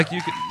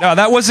No,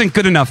 that wasn't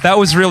good enough. That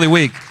was really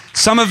weak.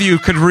 Some of you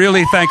could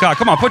really thank God.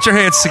 Come on, put your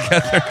hands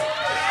together.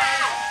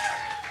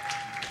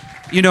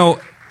 You know,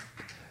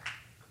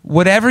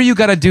 whatever you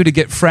got to do to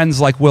get friends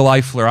like Will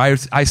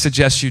Eifler, I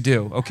suggest you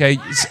do, okay?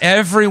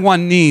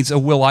 Everyone needs a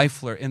Will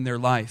Eifler in their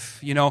life.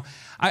 You know,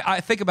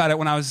 I think about it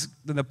when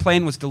the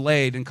plane was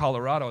delayed in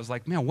Colorado. I was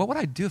like, man, what would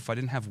I do if I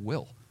didn't have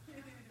Will?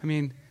 I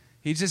mean,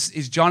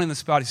 he's Johnny on the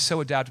spot. He's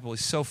so adaptable.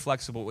 He's so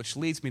flexible, which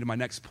leads me to my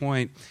next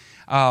point.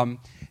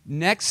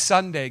 Next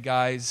Sunday,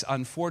 guys,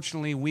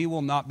 unfortunately, we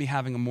will not be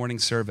having a morning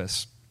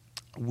service.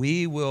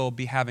 We will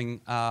be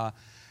having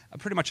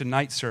pretty much a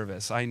night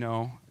service, I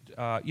know.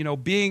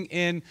 Being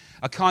in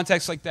a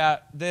context like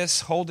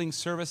this, holding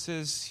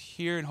services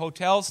here in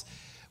hotels,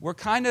 we're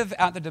kind of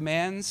at the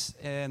demands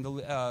and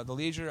the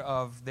leisure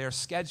of their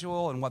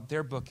schedule and what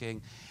they're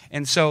booking.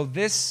 And so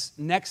this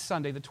next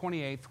Sunday, the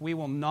 28th, we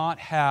will not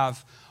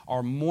have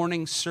our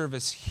morning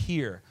service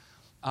here.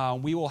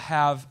 We will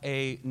have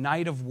a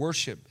night of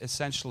worship,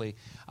 essentially,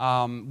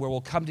 where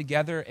we'll come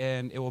together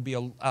and it will be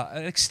an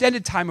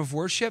extended time of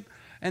worship.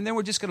 And then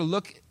we're just going to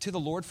look to the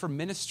Lord for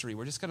ministry.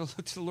 We're just going to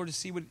look to the Lord to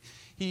see what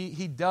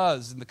He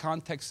does in the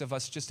context of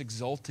us just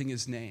exalting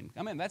His name.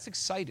 I mean, that's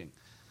exciting.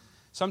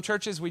 Some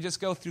churches, we just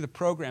go through the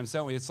programs,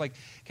 don't we? It's like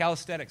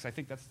calisthenics. I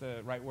think that's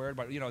the right word.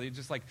 But, you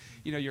just like,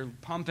 you're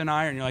pumping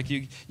iron. You're like,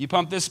 you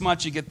pump this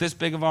much, you get this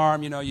big of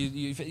arm.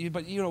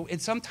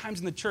 And sometimes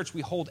in the church,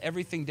 we hold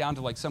everything down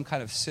to like some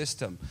kind of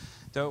system,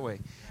 don't we?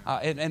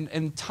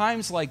 And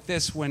times like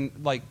this, when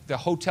like the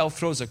hotel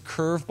throws a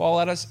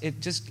curveball at us,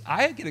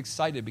 I get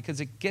excited because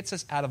it gets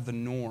us out of the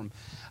norm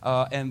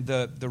and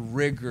the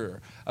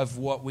rigor of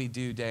what we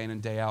do day in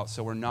and day out.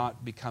 So we're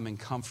not becoming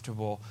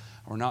comfortable.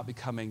 We're not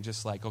becoming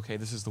just like, okay,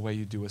 this is the way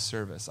you do a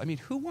service. I mean,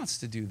 who wants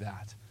to do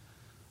that?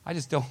 I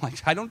just don't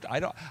like.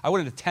 I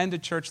wouldn't attend a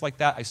church like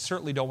that. I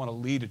certainly don't want to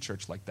lead a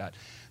church like that.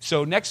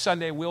 So next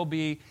Sunday we'll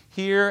be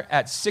here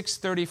at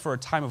 6:30 for a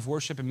time of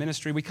worship and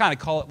ministry. We kind of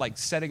call it like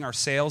setting our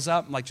sails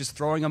up, like just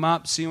throwing them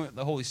up, seeing what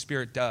the Holy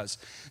Spirit does.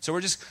 So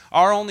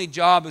our only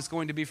job is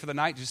going to be for the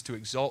night just to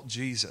exalt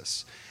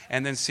Jesus,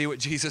 and then see what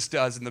Jesus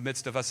does in the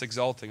midst of us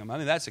exalting Him. I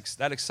mean,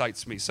 that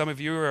excites me. Some of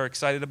you are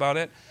excited about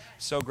it.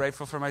 So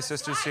grateful for my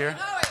sisters here.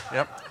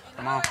 Yep,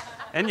 come on,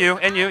 and you.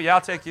 Yeah,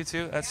 I'll take you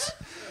too.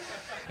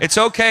 It's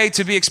okay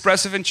to be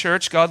expressive in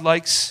church. God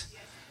likes,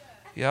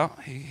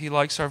 He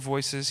likes our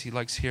voices. He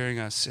likes hearing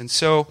us. And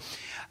so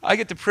I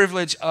get the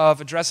privilege of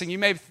addressing. You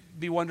may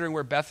be wondering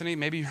where Bethany,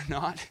 maybe you're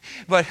not,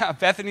 but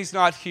Bethany's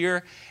not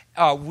here.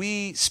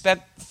 We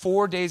spent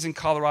 4 days in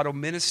Colorado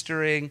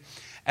ministering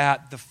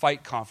at the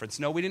Fight Conference.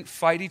 No, we didn't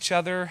fight each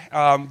other.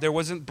 There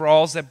wasn't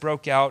brawls that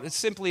broke out. It's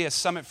simply a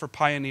summit for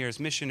pioneers,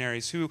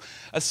 missionaries, who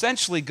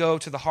essentially go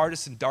to the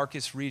hardest and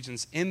darkest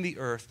regions in the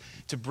earth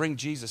to bring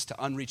Jesus to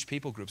unreached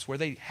people groups where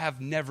they have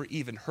never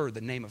even heard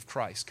the name of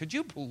Christ. Could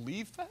you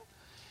believe that?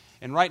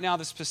 And right now,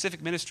 the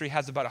specific ministry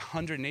has about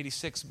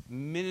 186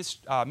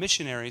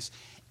 missionaries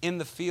in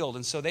the field.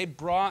 And so they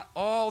brought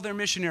all their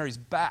missionaries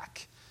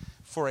back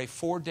for a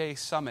 4-day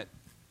summit.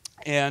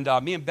 And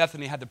me and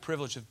Bethany had the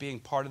privilege of being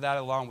part of that,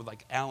 along with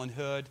like Alan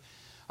Hood,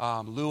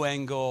 Lou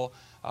Engle,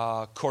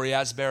 Corey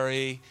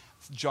Asbury,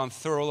 John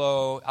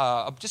Thurlow,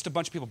 just a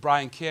bunch of people,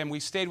 Brian Kim. We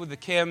stayed with the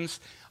Kims.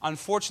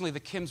 Unfortunately, the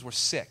Kims were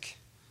sick.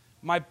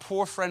 My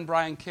poor friend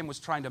Brian Kim was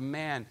trying to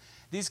man.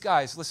 These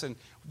guys, listen,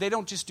 they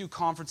don't just do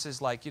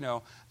conferences like,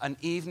 an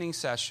evening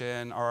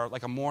session or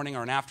like a morning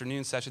or an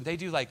afternoon session. They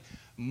do like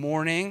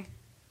morning,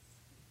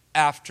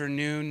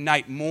 afternoon,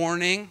 night,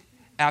 morning,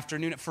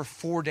 afternoon for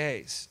 4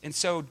 days. And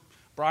so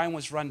Brian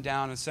was run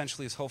down.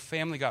 Essentially, his whole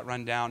family got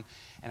run down.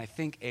 And I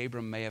think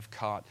Abram may have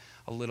caught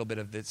a little bit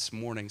of this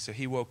morning. So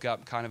he woke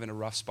up kind of in a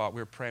rough spot.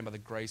 We were praying by the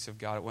grace of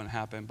God it wouldn't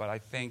happen. But I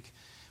think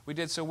we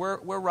did. So we're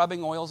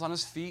rubbing oils on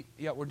his feet.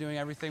 Yeah, we're doing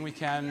everything we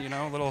can.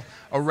 A little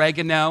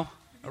oregano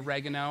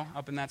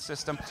up in that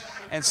system.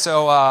 And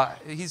so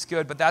he's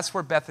good. But that's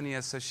where Bethany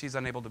is, so she's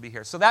unable to be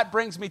here. So that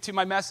brings me to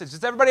my message.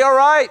 Is everybody all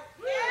right?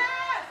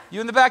 Yeah. You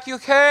in the back, you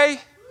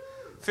okay?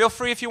 Feel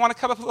free if you want to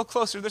come up a little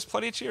closer. There's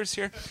plenty of chairs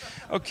here.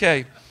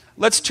 Okay,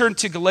 let's turn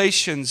to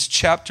Galatians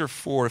chapter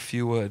 4, if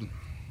you would. You're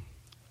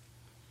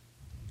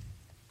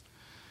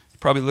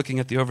probably looking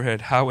at the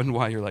overhead, how and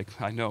why. You're like,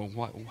 I know,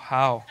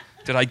 how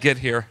did I get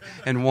here,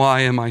 and why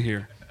am I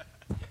here?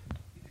 I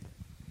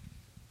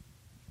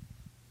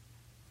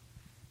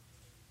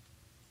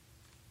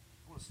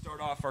want to start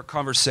off our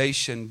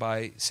conversation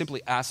by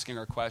simply asking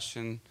our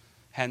question,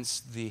 hence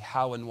the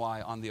how and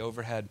why on the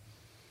overhead.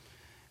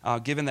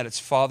 Given that it's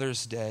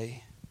Father's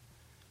Day,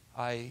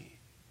 I,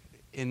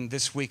 in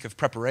this week of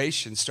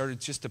preparation, started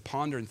just to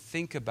ponder and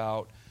think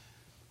about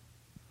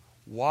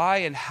why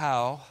and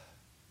how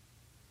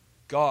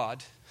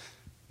God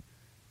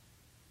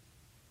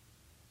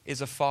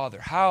is a father.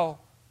 How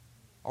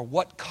or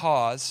what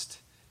caused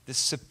this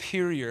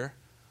superior,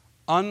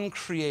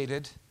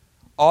 uncreated,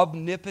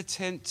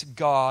 omnipotent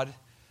God,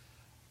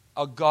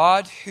 a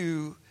God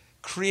who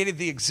created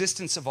the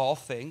existence of all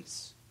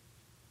things,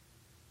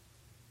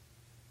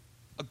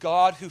 a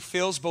God who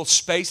fills both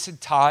space and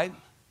time,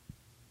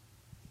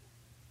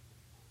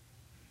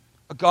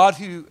 a God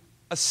who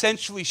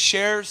essentially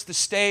shares the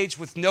stage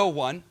with no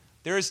one.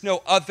 There is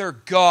no other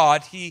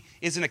God. He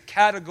is in a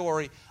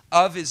category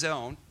of his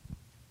own.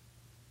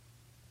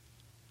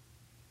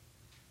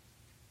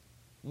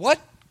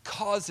 What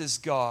causes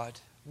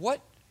God?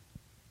 What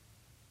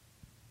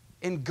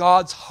in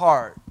God's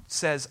heart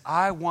says,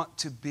 I want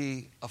to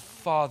be a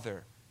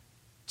father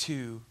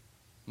to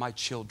my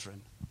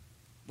children?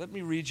 Let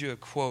me read you a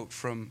quote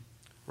from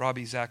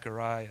Ravi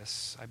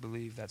Zacharias. I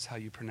believe that's how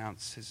you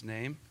pronounce his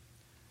name.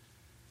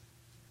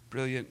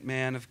 Brilliant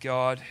man of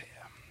God.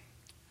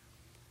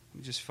 Let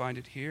me just find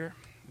it here.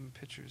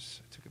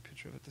 Pictures. I took a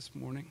picture of it this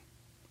morning.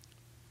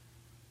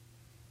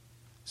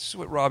 This is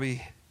what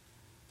Ravi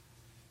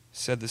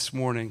said this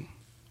morning,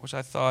 which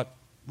I thought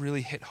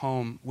really hit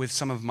home with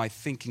some of my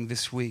thinking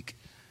this week.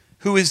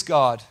 Who is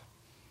God?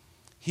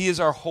 He is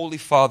our Holy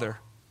Father.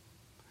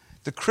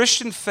 The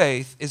Christian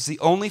faith is the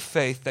only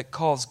faith that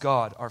calls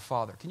God our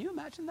Father. Can you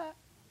imagine that?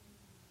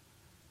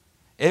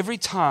 Every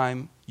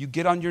time you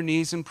get on your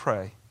knees and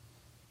pray,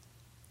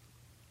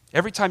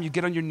 every time you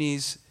get on your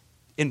knees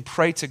and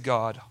pray to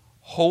God,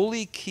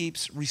 holy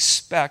keeps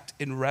respect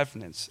and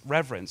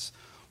reverence,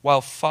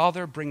 while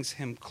Father brings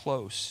him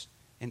close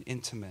and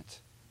intimate.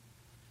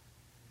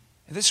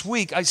 And this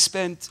week I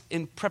spent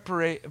in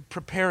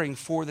preparing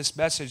for this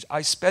message,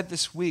 I spent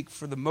this week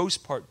for the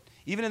most part,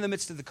 even in the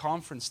midst of the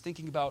conference,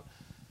 thinking about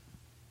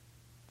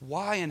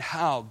why and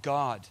how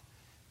God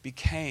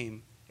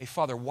became a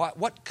father. What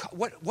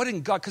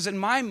in God? Because in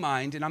my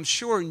mind, and I'm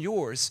sure in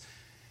yours,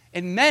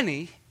 and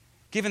many,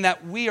 given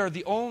that we are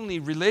the only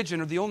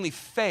religion or the only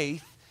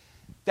faith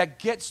that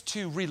gets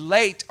to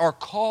relate or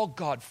call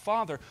God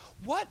Father,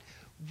 what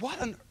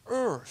on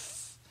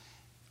earth?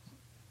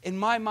 In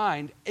my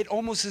mind, it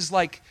almost is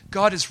like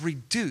God is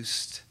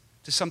reduced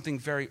to something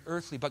very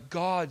earthly, but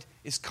God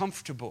is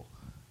comfortable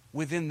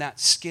within that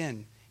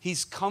skin.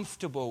 He's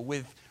comfortable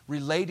with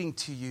relating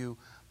to you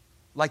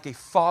like a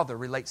father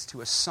relates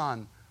to a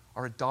son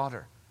or a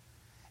daughter.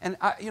 And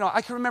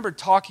I can remember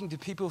talking to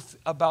people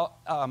about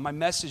my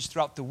message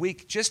throughout the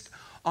week just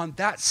on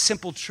that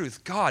simple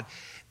truth. God,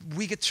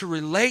 we get to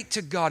relate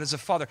to God as a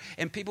father.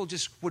 And people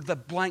just with a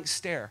blank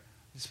stare,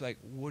 just like,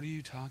 what are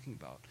you talking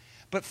about?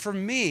 But for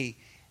me,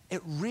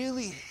 it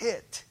really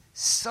hit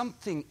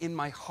something in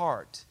my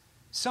heart,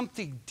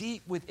 something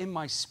deep within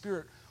my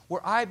spirit,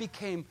 where I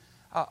became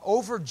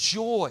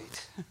overjoyed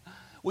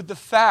with the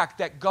fact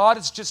that God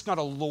is just not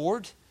a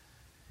Lord.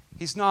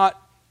 He's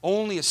not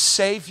only a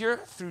Savior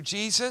through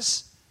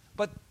Jesus,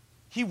 but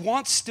He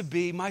wants to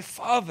be my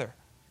Father.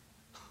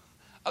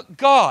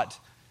 God,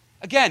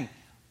 again,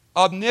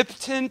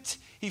 omnipotent.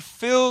 He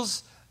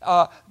fills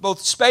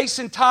both space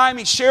and time.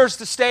 He shares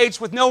the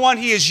stage with no one.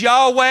 He is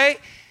Yahweh.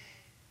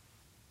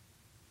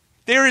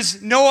 There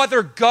is no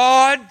other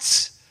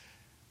gods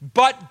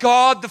but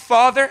God the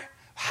Father.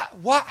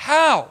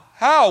 How?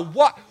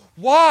 What?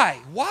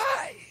 Why?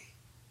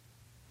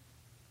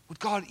 Would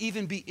God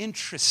even be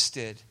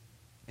interested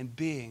in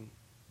being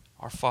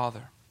our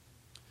Father?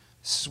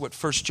 This is what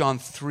 1 John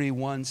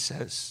 3:1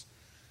 says.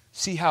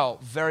 See how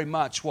very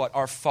much what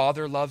our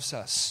Father loves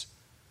us.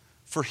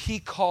 For He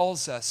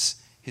calls us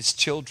His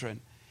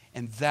children,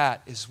 and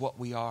that is what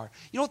we are.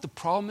 You know what the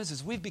problem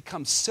is we've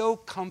become so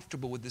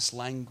comfortable with this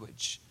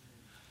language.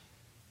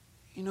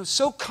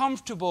 So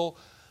comfortable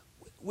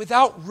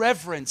without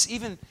reverence,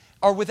 even,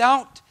 or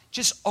without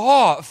just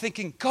awe of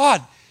thinking,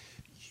 God,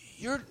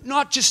 you're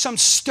not just some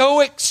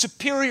stoic,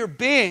 superior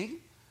being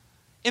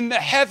in the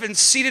heavens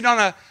seated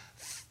on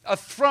a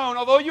throne,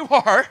 although you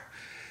are,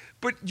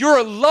 but you're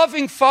a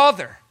loving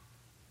Father.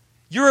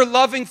 You're a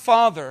loving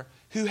Father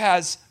who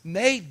has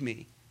made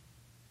me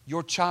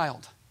your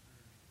child.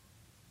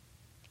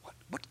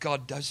 What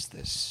God does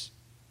this?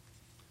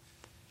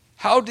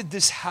 How did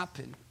this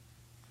happen?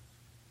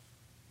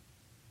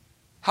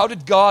 How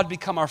did God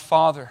become our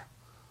Father?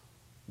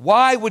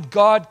 Why would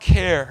God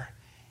care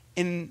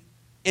in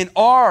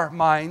our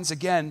minds,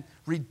 again,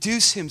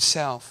 reduce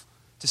Himself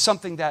to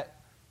something that,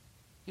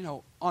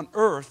 on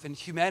earth and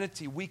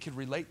humanity we could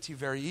relate to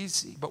very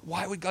easy? But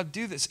why would God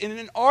do this? And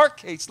in our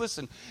case,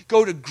 listen,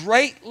 go to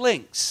great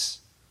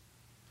lengths.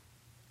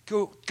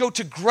 Go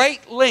to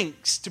great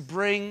lengths to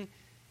bring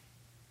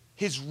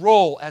His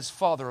role as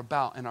Father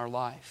about in our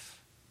life.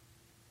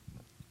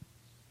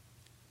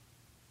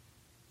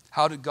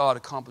 How did God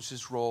accomplish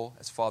His role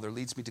as Father?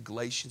 Leads me to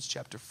Galatians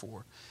chapter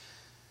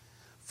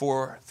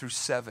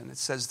 4:4-7. It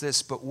says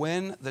this, but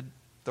when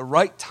the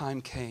right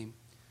time came,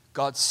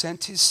 God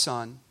sent His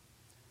Son,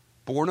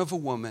 born of a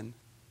woman,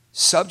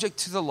 subject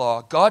to the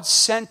law. God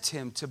sent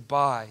Him to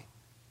buy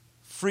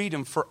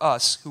freedom for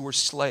us who were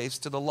slaves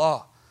to the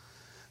law,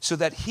 so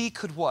that He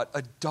could what?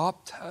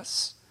 Adopt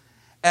us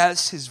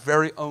as His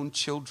very own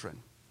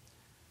children.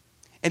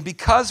 And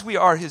because we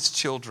are His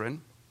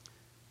children,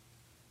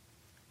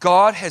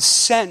 God has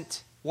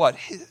sent what?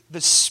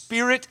 The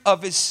Spirit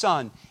of His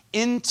Son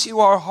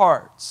into our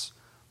hearts,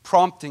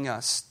 prompting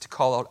us to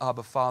call out,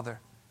 Abba, Father.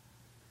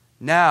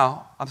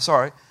 Now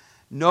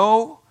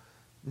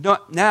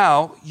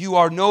you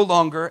are no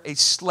longer a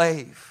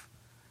slave,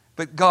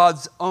 but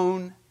God's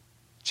own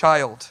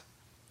child.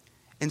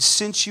 And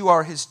since you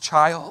are his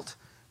child,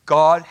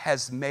 God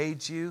has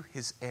made you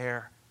his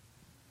heir.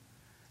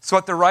 So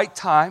at the right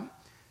time,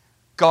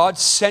 God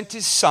sent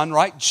his son,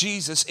 right,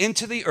 Jesus,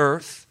 into the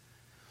earth,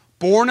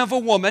 born of a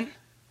woman,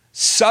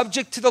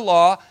 subject to the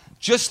law,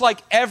 just like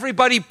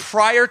everybody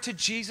prior to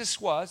Jesus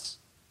was.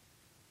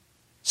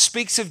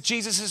 Speaks of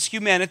Jesus'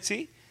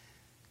 humanity.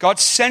 God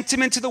sent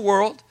him into the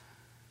world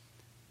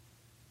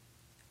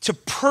to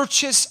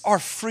purchase our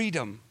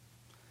freedom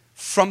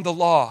from the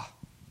law,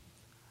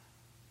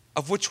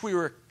 of which we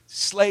were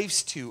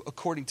slaves to,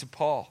 according to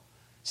Paul.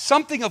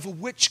 Something of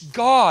which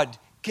God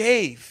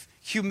gave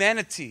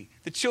humanity,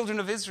 the children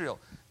of Israel,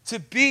 to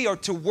be or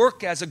to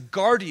work as a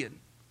guardian.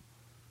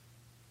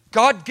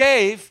 God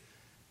gave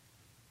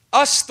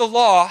us the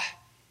law,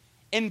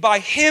 and by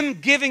him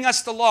giving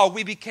us the law,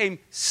 we became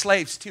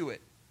slaves to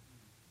it.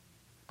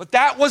 But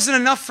that wasn't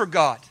enough for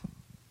God.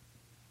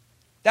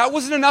 That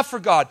wasn't enough for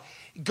God.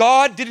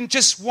 God didn't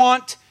just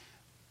want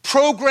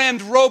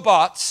programmed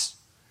robots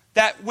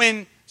that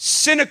when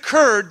sin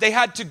occurred, they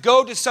had to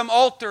go to some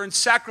altar and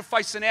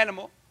sacrifice an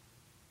animal.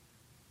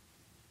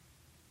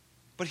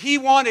 But he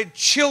wanted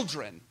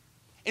children.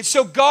 And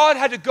so God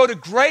had to go to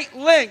great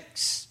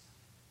lengths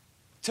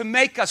to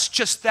make us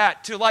just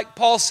that, to, like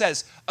Paul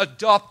says,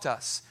 adopt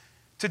us.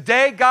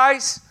 Today,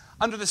 guys,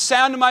 under the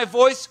sound of my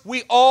voice,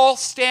 we all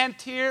stand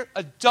here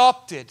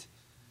adopted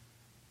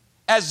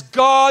as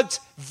God's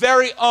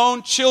very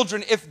own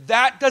children. If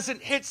that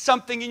doesn't hit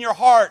something in your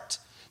heart,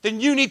 then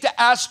you need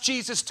to ask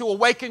Jesus to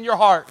awaken your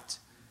heart.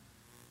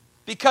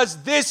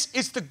 Because this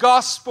is the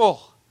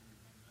gospel.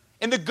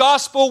 And the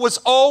gospel was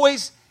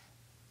always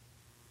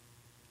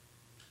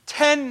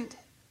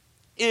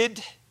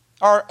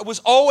was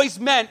always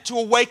meant to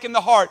awaken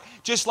the heart,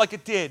 just like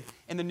it did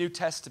in the New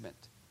Testament.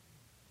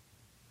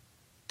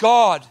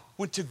 God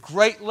went to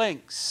great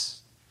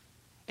lengths.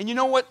 And you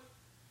know what?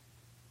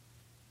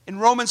 In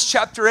Romans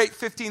chapter 8,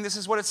 15, this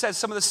is what it says,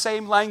 some of the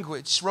same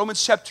language.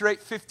 Romans chapter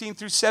 8, 15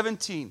 through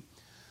 17.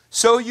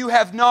 So you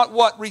have not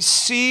what?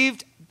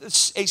 Received a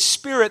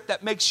spirit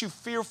that makes you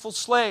fearful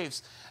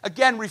slaves.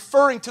 Again,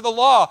 referring to the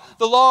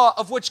law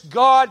of which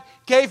God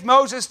gave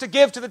Moses to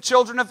give to the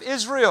children of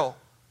Israel.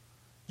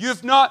 You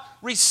have not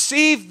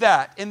received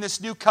that in this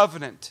new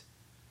covenant.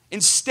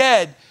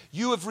 Instead,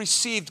 you have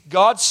received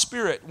God's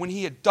Spirit when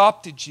he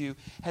adopted you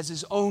as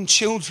his own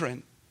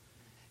children.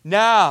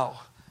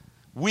 Now,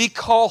 we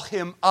call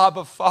him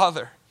Abba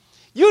Father.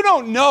 You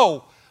don't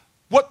know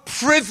what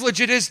privilege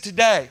it is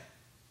today.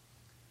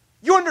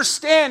 You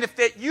understand if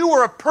that you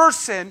were a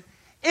person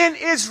in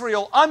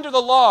Israel under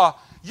the law,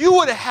 you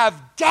would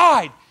have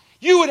died.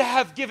 You would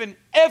have given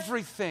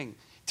everything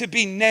to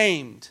be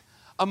named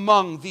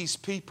among these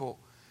people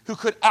who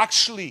could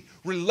actually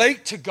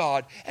relate to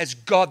God as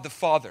God the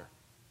Father.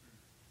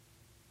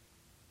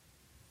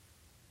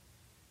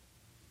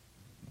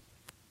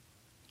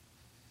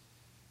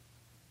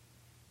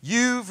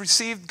 You've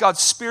received God's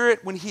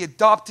Spirit when he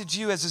adopted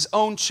you as his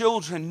own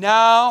children.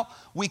 Now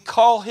we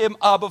call him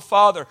Abba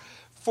Father.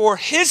 For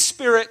his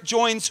Spirit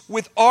joins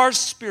with our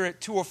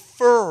spirit to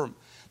affirm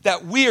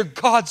that we are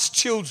God's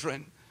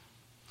children.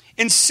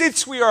 And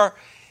since we are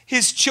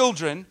his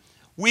children,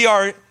 we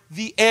are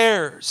the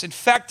heirs. In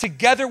fact,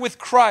 together with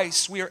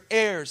Christ, we are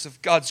heirs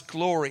of God's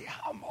glory.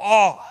 Come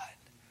on.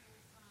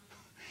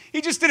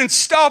 He just didn't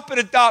stop at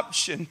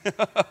adoption.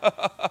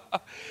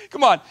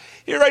 Come on.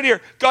 Right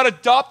here. God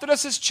adopted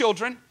us as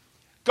children.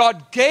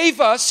 God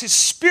gave us his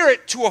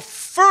Spirit to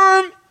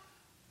affirm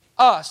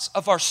us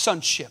of our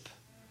sonship.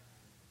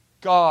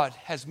 God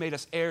has made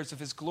us heirs of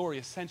his glory,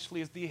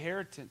 essentially as the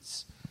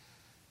inheritance.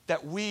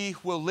 That we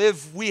will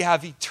live, we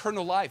have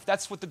eternal life.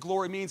 That's what the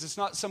glory means. It's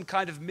not some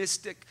kind of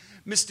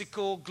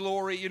mystical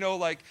glory,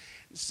 like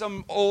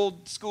some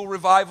old school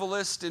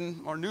revivalist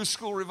or new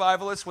school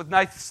revivalist with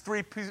nice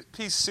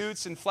three-piece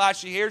suits and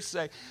flashy hair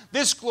say.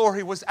 This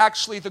glory was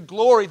actually the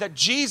glory that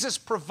Jesus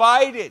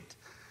provided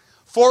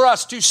for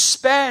us to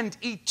spend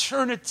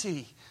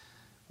eternity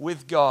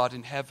with God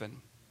in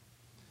heaven.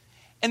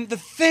 And the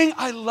thing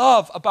I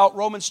love about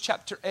Romans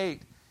chapter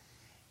 8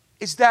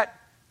 is that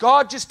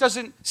God just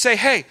doesn't say,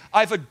 hey,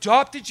 I've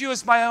adopted you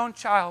as my own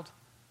child,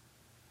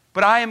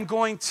 but I am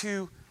going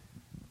to,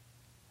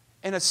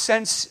 in a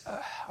sense,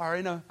 or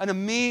in a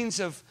means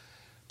of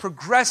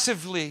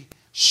progressively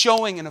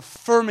showing and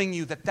affirming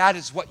you that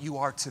is what you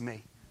are to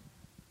me.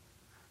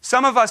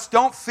 Some of us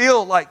don't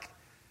feel like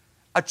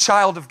a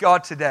child of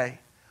God today.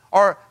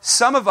 Or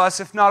some of us,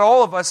 if not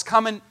all of us,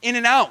 coming in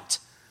and out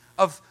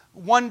of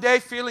one day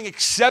feeling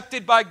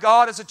accepted by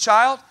God as a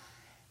child,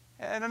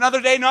 and another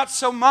day not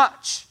so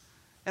much.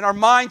 In our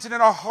minds and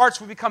in our hearts,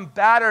 we become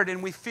battered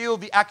and we feel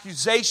the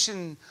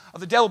accusation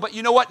of the devil. But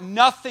you know what?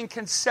 Nothing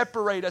can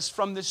separate us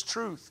from this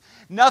truth.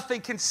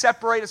 Nothing can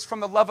separate us from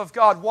the love of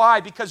God.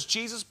 Why? Because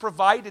Jesus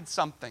provided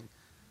something.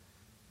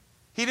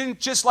 He didn't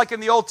just like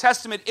in the Old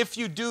Testament, if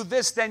you do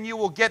this, then you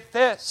will get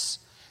this.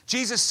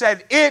 Jesus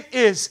said, it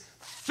is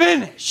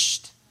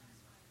finished.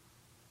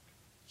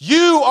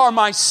 You are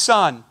my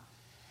son,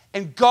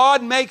 And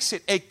God makes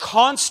it a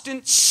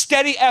constant,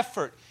 steady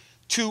effort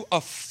to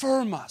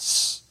affirm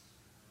us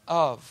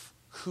of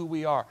who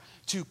we are.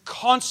 To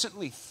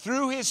constantly,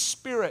 through His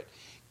Spirit,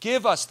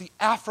 give us the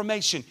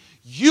affirmation,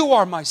 you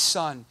are my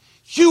son,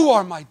 you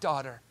are my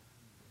daughter.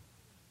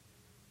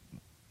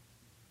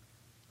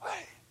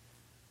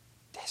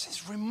 This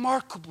is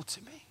remarkable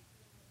to me.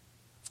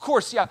 Of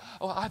course, yeah,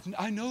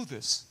 I know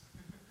this.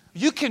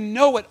 You can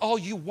know it all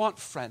you want,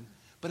 friend,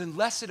 but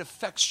unless it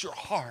affects your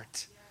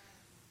heart,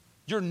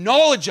 your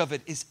knowledge of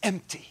it is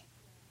empty.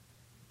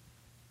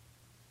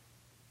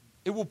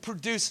 It will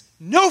produce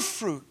no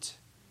fruit.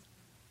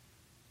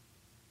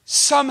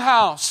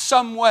 Somehow,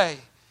 some way,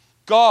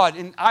 God,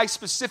 and I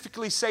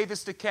specifically say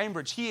this to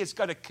Cambridge, He has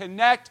got to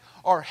connect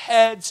our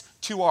heads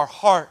to our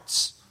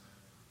hearts.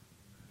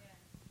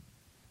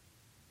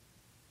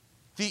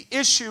 The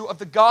issue of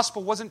the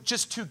gospel wasn't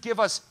just to give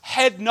us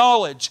head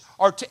knowledge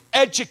or to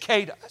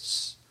educate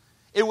us.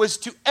 It was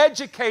to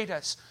educate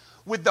us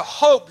with the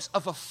hopes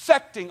of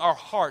affecting our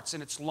hearts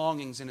and its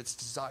longings and its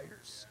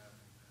desires.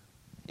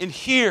 And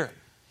here,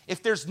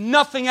 if there's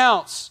nothing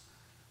else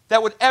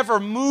that would ever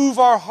move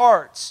our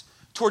hearts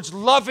towards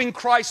loving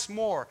Christ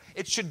more,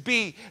 it should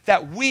be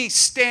that we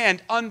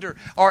stand under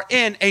or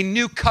in a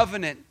new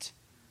covenant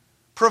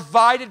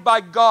provided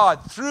by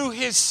God through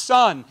His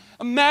Son.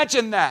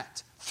 Imagine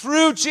that.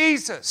 Through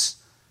Jesus,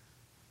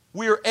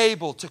 we are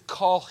able to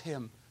call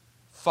Him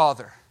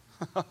Father.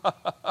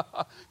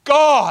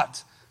 God.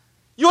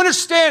 You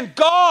understand?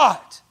 God.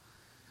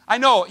 I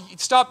know,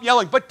 stop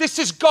yelling, but this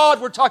is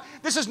God we're talking.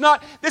 This is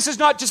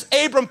not just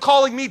Abram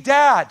calling me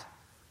Dad.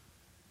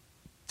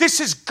 This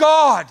is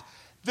God,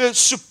 the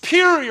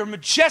superior,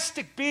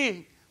 majestic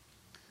being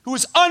who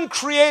was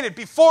uncreated.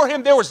 Before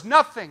Him there was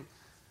nothing.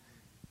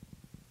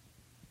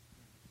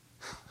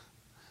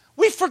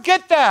 We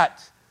forget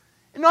that.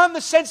 And not in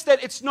the sense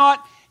that it's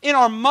not in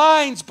our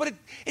minds, but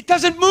it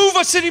doesn't move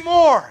us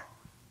anymore.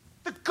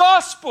 The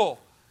gospel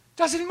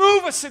doesn't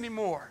move us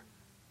anymore.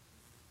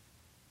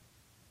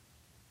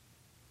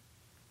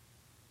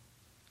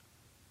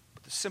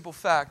 But the simple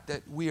fact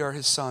that we are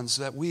His sons,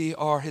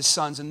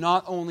 and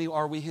not only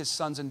are we His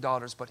sons and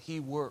daughters, but He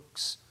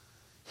works.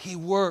 He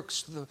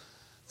works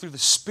through the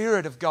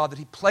Spirit of God that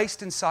He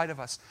placed inside of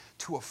us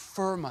to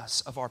affirm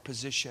us of our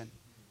position.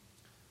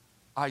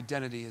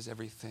 Identity is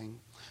everything.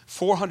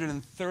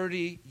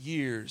 430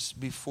 years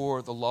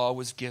before the law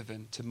was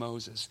given to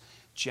Moses,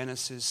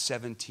 Genesis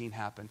 17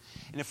 happened.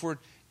 And if we're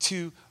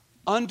to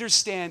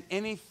understand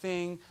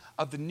anything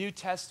of the New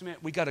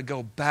Testament, we got to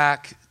go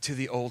back to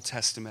the Old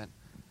Testament.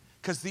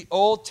 Because the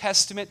Old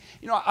Testament,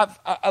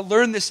 I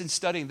learned this in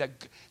studying, that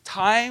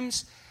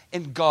times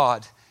in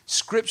God,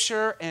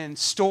 Scripture and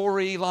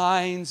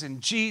storylines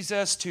and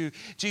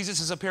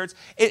Jesus' appearance,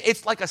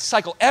 it's like a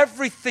cycle.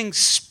 Everything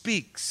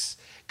speaks.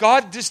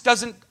 God just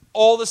doesn't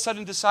all of a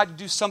sudden decide to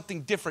do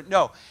something different.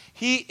 No,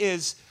 He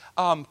is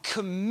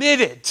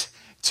committed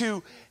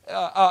to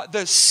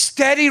the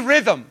steady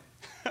rhythm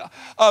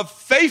of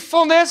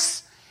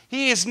faithfulness.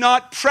 He is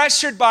not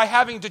pressured by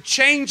having to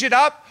change it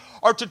up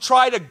or to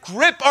try to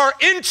grip our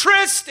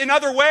interest in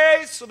other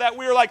ways so that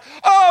we're like,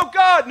 oh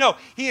God. No,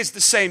 He is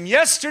the same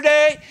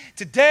yesterday,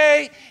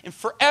 today, and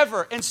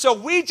forever. And so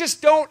we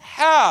just don't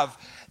have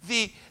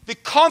the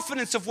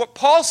confidence of what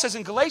Paul says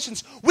in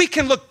Galatians. We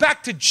can look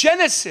back to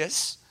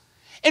Genesis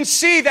and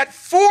see that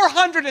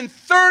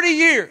 430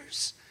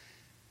 years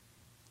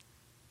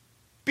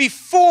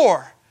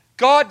before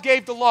God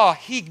gave the law,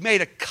 He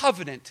made a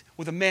covenant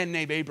with a man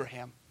named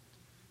Abraham.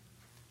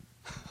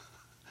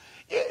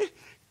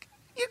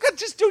 You could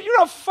just do it. You're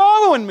not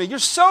following me. You're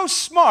so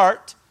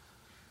smart.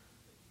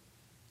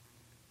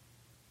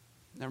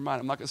 Never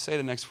mind, I'm not going to say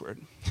the next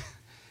word.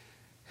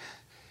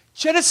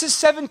 Genesis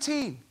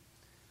 17.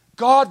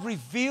 God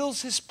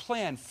reveals His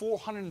plan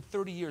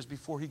 430 years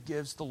before He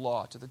gives the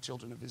law to the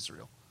children of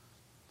Israel.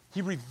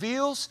 He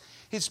reveals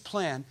His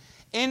plan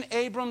in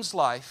Abram's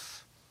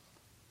life.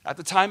 At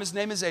the time, his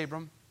name is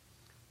Abram.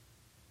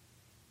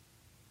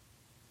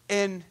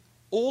 And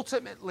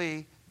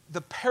ultimately,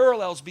 the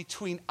parallels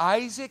between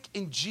Isaac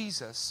and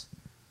Jesus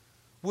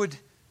would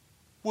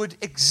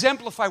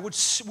exemplify,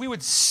 we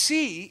would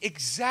see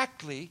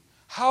exactly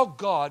how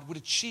God would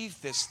achieve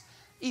this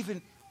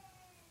even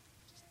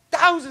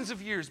thousands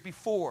of years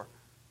before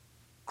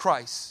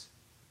Christ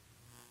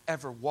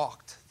ever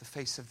walked the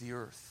face of the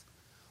earth.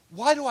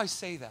 Why do I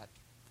say that?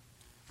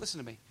 Listen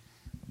to me.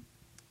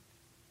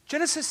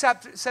 Genesis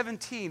chapter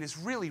 17 is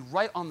really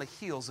right on the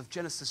heels of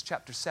Genesis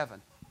chapter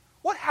 7.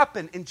 What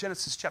happened in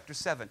Genesis chapter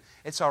 7?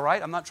 It's all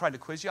right. I'm not trying to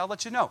quiz you. I'll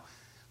let you know.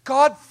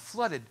 God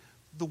flooded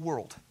the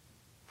world.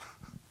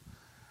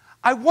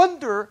 I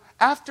wonder,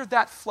 after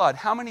that flood,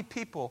 how many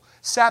people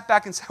sat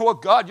back and said, well,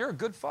 God, you're a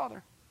good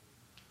father.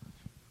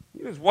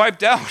 You just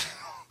wiped out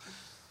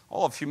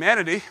all of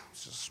humanity.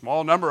 It's a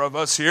small number of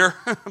us here,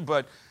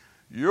 but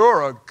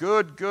you're a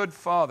good, good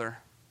father.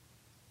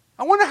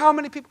 I wonder how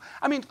many people,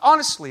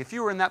 honestly, if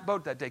you were in that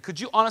boat that day, could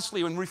you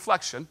honestly, in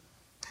reflection,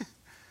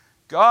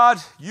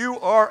 God, you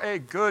are a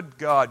good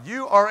God.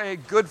 You are a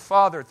good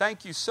Father.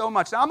 Thank you so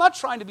much. Now, I'm not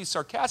trying to be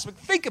sarcastic.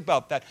 Think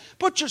about that.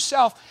 Put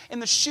yourself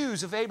in the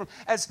shoes of Abram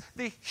as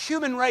the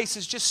human race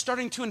is just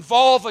starting to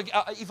evolve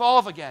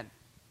again.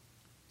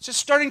 It's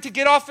just starting to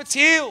get off its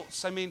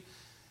heels. I mean,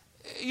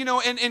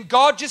 and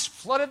God just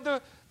flooded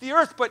the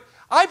earth. But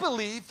I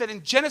believe that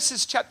in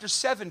Genesis chapter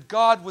 7,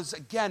 God was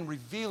again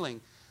revealing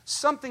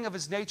something of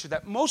his nature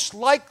that most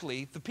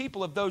likely the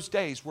people of those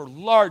days were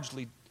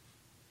largely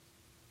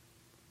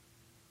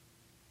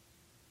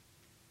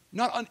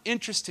not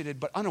uninterested in,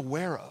 but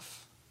unaware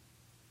of.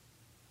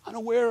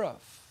 Unaware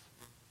of.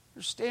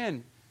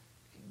 Understand?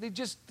 They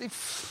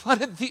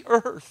flooded the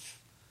earth.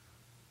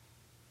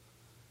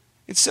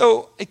 And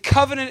so a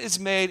covenant is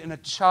made and a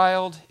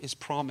child is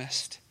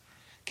promised.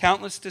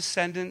 Countless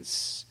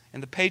descendants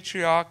and the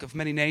patriarch of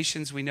many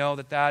nations, we know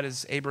that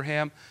is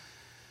Abraham.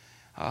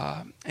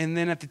 And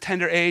then at the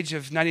tender age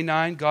of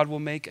 99, God will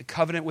make a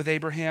covenant with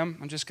Abraham.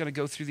 I'm just going to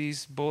go through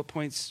these bullet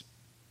points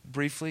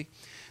briefly.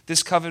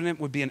 This covenant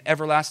would be an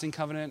everlasting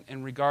covenant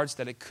in regards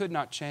that it could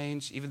not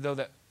change, even though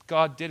that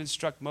God did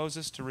instruct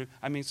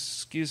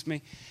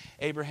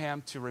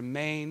Abraham to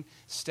remain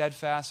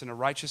steadfast and a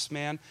righteous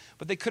man,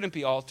 but they couldn't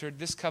be altered.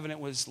 This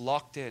covenant was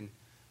locked in.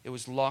 It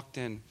was locked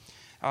in.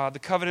 The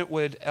covenant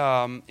would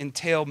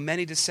entail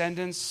many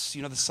descendants.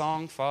 You know the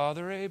song,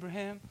 Father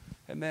Abraham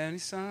had many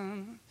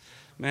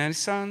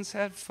sons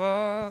had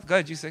father. Go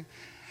ahead, you sing.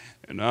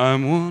 And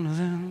I'm one of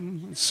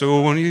them,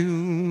 so are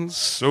you,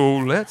 so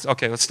let's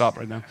stop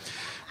right now.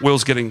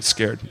 Will's getting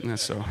scared.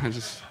 So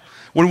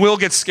when Will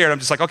gets scared, I'm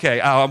just like, okay,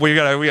 we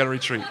gotta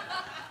retreat.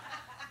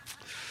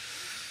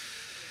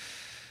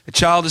 A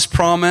child is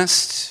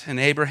promised, and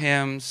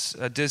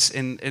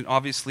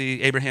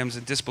obviously Abraham's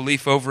in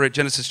disbelief over it.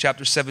 Genesis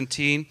chapter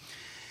 17,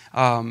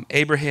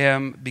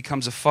 Abraham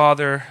becomes a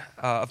father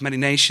of many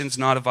nations,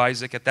 not of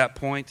Isaac at that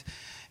point.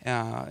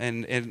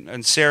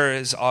 And Sarah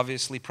is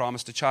obviously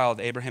promised a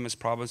child. Abraham has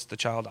promised the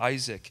child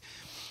Isaac.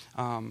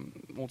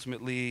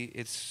 Ultimately,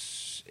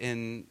 it's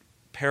in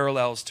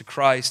parallels to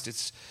Christ.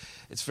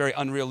 It's very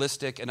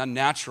unrealistic and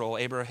unnatural.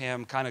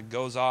 Abraham kind of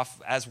goes off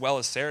as well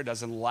as Sarah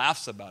does and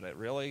laughs about it.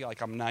 Really?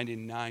 Like, I'm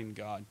 99,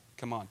 God.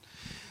 Come on.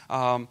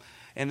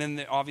 And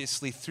then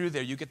obviously through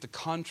there you get the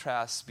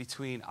contrast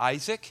between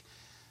Isaac,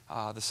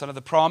 the son of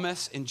the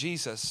promise, and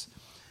Jesus.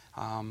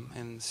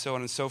 And so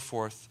on and so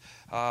forth.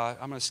 I'm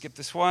going to skip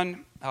this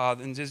one.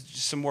 And just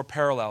some more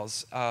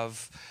parallels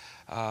of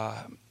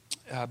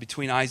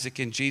between Isaac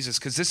and Jesus.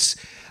 Because this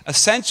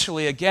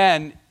essentially,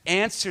 again,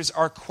 answers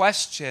our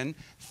question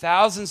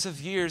thousands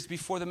of years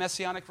before the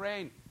Messianic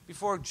reign.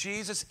 Before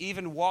Jesus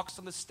even walks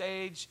on the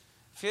stage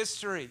of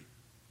history.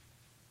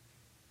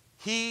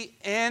 He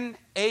in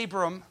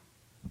Abram,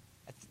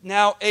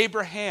 now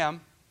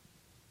Abraham,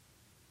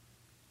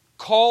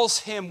 calls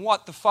him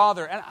what? The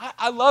Father. And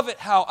I love it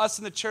how us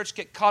in the church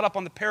get caught up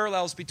on the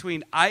parallels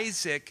between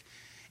Isaac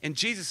and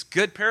Jesus.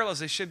 Good parallels,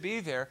 they should be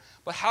there.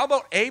 But how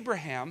about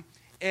Abraham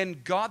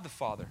and God the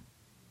Father?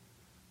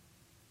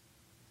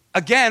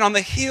 Again, on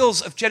the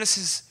heels of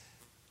Genesis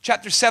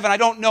chapter 7, I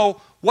don't know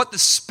what the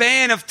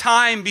span of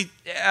time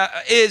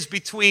is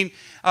between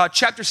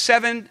chapter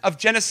 7 of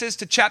Genesis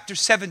to chapter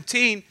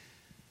 17.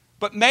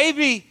 But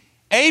maybe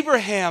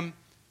Abraham,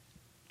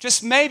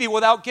 just maybe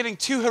without getting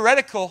too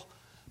heretical,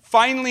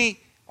 finally,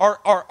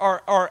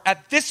 or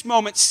at this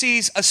moment,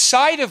 sees a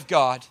side of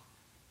God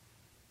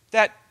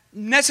that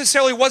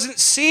necessarily wasn't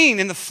seen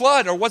in the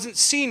flood or wasn't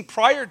seen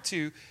prior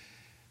to.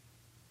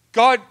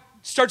 God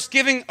starts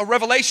giving a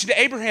revelation to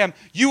Abraham.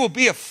 You will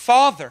be a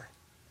father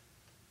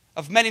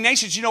of many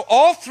nations. You know,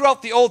 all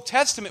throughout the Old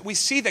Testament, we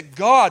see that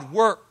God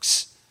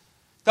works,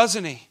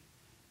 doesn't He?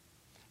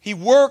 He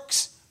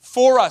works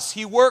for us.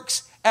 He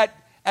works at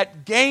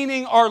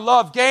gaining our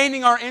love,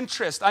 gaining our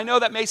interest. I know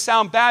that may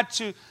sound bad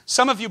to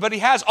some of you, but He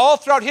has all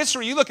throughout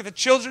history. You look at the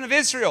children of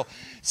Israel.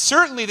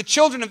 Certainly the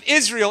children of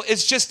Israel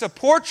is just a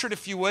portrait,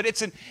 if you would.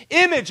 It's an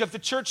image of the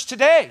church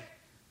today,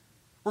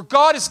 where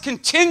God is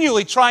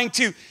continually trying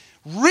to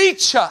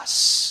reach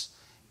us,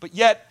 but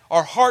yet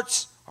our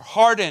hearts are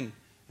hardened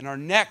and our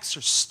necks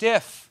are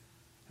stiff,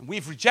 and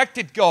we've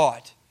rejected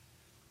God.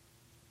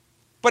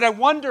 But I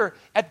wonder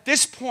at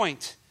this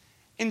point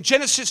in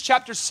Genesis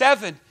chapter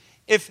 7,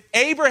 if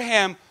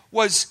Abraham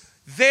was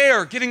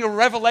there getting a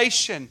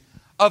revelation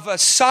of a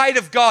side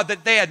of God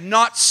that they had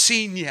not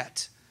seen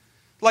yet.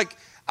 Like,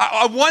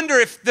 I wonder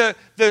if the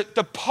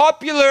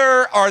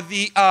popular or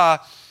the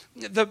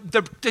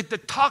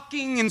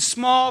talking in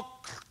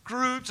small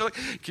groups, like,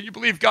 can you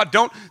believe God?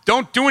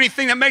 Don't do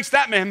anything that makes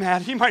that man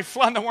mad. He might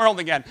flood the world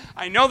again.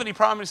 I know that He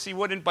promised He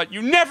wouldn't, but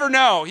you never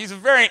know. He's a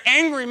very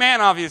angry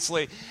man,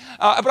 obviously.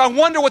 But I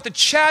wonder what the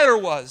chatter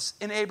was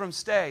in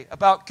Abram's day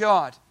about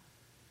God.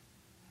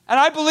 And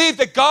I believe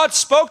that God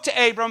spoke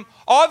to Abram,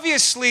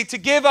 obviously, to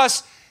give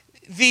us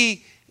the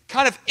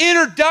kind of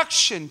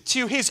introduction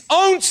to His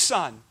own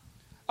son,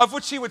 of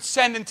which He would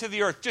send into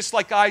the earth, just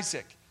like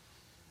Isaac.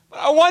 But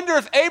I wonder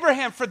if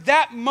Abraham, for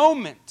that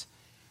moment,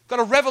 got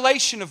a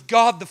revelation of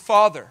God the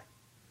Father.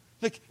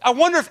 Like, I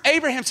wonder if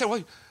Abraham said,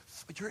 well,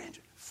 you're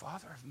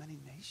father of many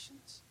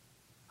nations?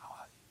 Oh,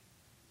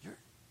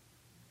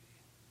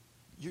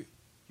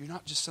 you're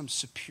not just some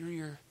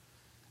superior,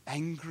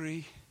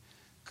 angry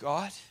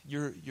God.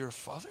 You're a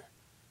father.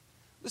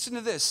 Listen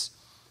to this.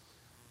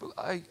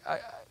 I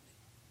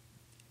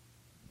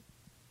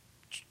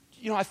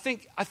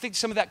think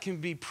some of that can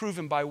be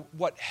proven by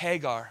what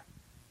Hagar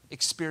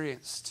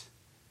experienced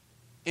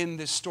in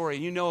this story.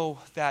 You know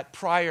that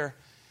prior,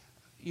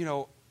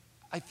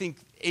 I think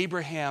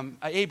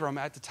Abram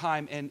at the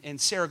time and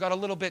Sarah got a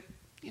little bit,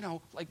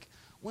 like,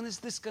 when is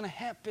this going to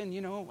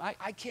happen?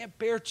 I can't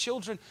bear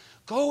children.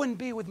 Go and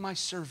be with my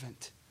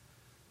servant.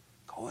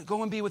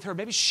 Go and be with her.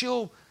 Maybe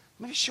she'll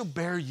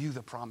bear you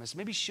the promise.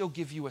 Maybe she'll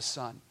give you a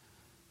son.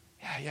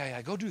 Yeah,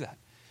 go do that.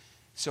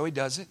 So he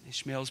does it.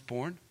 Ishmael's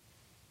born.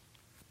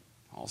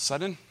 All of a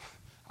sudden,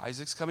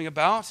 Isaac's coming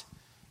about,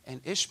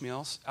 and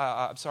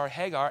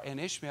Hagar and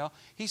Ishmael,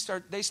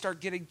 they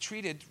start getting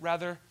treated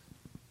rather,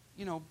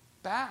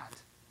 bad.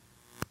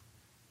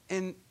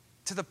 And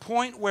to the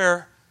point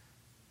where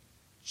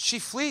she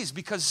flees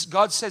because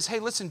God says, hey,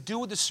 listen, do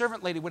with the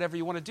servant lady whatever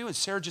you want to do. And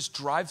Sarah just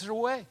drives her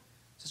away.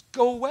 Says,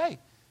 go away.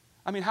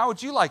 I mean, how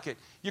would you like it?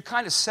 You're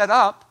kind of set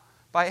up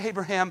by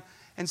Abraham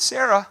and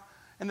Sarah,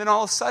 and then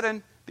all of a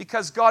sudden,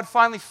 because God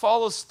finally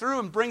follows through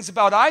and brings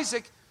about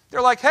Isaac,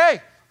 they're like,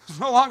 hey, there's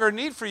no longer a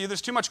need for you.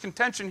 There's too much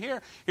contention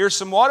here. Here's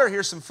some water,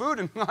 here's some food,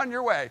 and on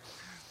your way.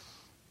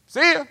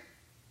 See ya.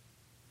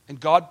 And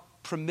God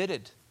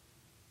permitted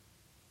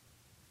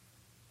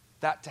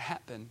that to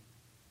happen.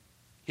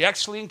 He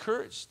actually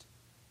encouraged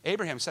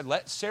Abraham, said,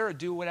 let Sarah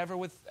do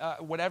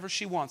whatever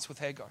she wants with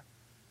Hagar.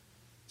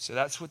 So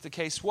that's what the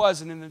case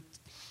was. And then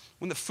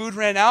when the food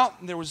ran out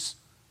and there was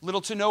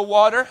little to no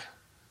water,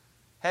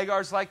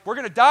 Hagar's like, we're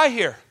going to die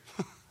here.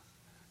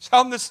 It's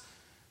out in this,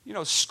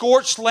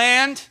 scorched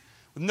land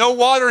with no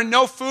water and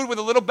no food with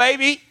a little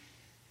baby.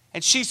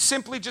 And she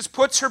simply just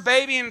puts her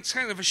baby in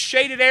kind of a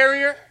shaded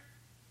area.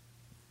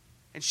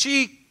 And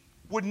she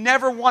would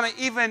never want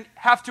to even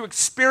have to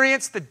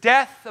experience the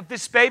death of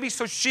this baby.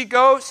 So she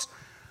goes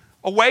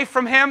away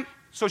from him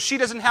so she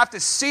doesn't have to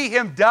see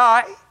him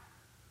die.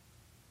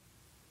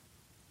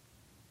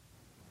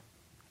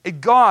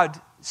 And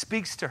God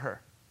speaks to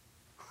her.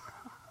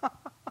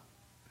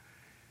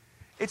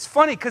 It's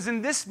funny because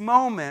in this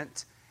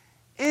moment,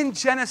 in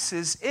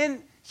Genesis,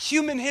 in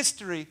human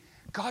history,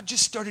 God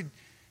just started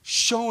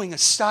showing a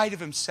side of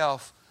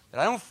himself that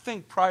I don't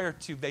think prior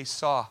to they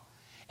saw.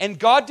 And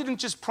God didn't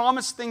just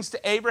promise things to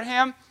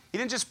Abraham. He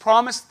didn't just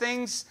promise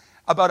things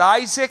about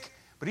Isaac,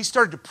 but he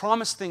started to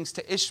promise things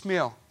to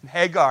Ishmael and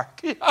Hagar.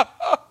 Can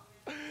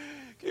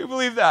you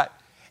believe that?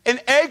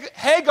 And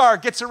Hagar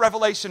gets a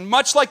revelation,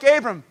 much like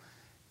Abraham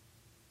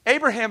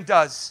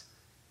does.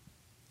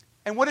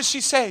 And what does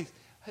she say?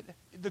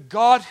 The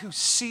God who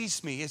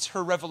sees me is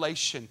her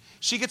revelation.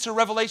 She gets a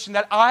revelation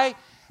that I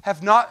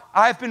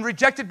have been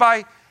rejected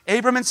by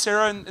Abram and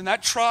Sarah and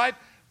that tribe,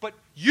 but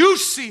you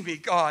see me,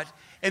 God,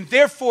 and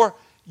therefore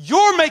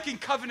you're making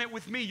covenant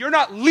with me. You're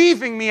not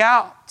leaving me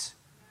out.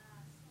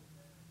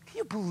 Can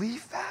you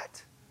believe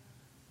that?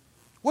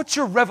 What's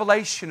your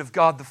revelation of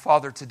God the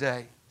Father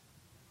today?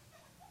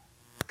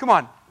 Come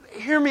on,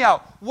 hear me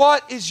out.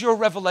 What is your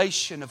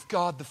revelation of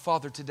God the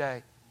Father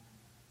today?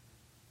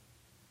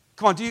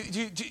 Come on,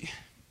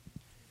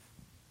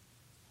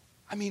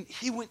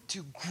 he went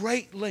to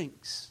great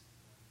lengths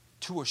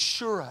to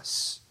assure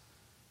us,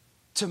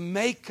 to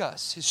make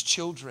us his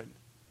children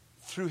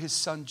through his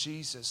son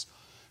Jesus.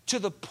 To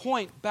the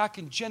point back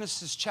in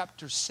Genesis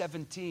chapter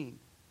 17,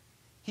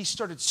 he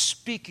started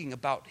speaking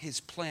about his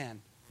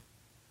plan.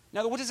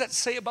 Now, what does that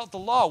say about the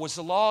law? Was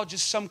the law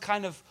just some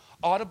kind of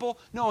audible?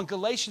 No, in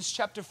Galatians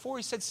chapter 4,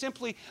 he said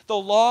simply, the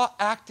law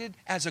acted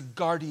as a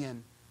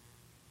guardian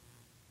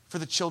for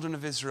the children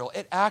of Israel.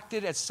 It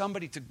acted as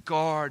somebody to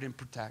guard and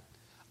protect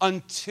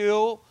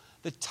until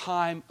the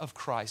time of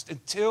Christ,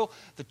 until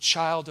the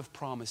child of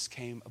promise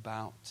came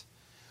about.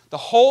 The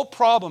whole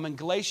problem in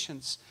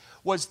Galatians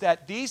was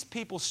that these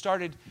people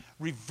started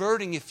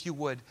reverting, if you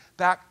would,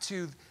 back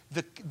to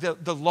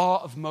the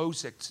law of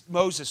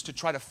Moses to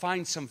try to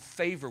find some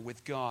favor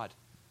with God,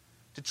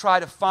 to try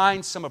to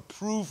find some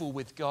approval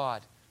with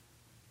God.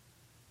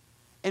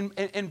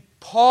 And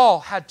Paul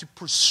had to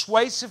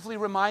persuasively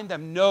remind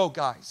them, no,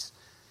 guys,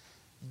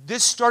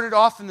 this started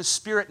off in the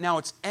spirit, now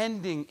it's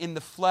ending in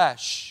the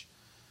flesh.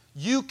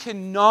 You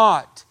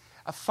cannot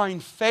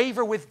find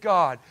favor with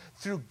God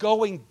through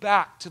going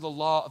back to the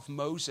law of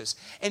Moses.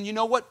 And you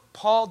know what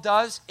Paul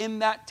does in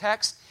that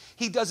text?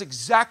 He does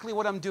exactly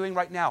what I'm doing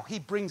right now. He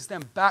brings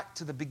them back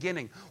to the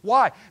beginning.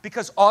 Why?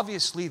 Because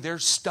obviously they're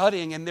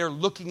studying and they're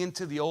looking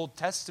into the Old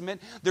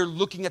Testament. They're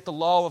looking at the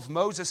law of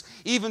Moses,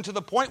 even to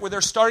the point where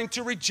they're starting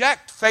to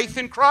reject faith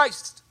in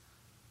Christ.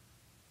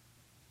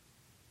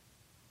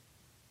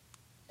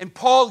 And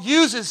Paul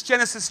uses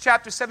Genesis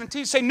chapter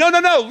 17 to say, no,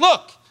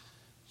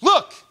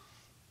 look.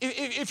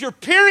 If you're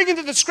peering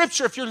into the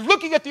Scripture, if you're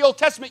looking at the Old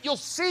Testament, you'll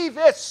see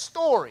this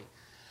story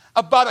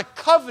about a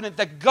covenant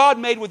that God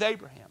made with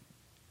Abraham.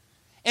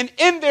 And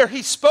in there,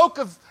 he spoke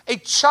of a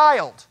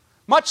child,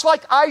 much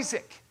like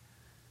Isaac,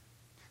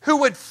 who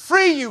would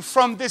free you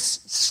from this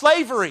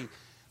slavery,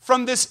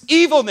 from this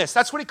evilness.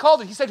 That's what he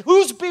called it. He said,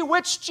 who's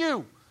bewitched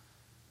you?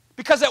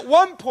 Because at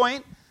one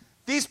point,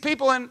 these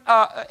people in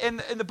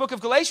the book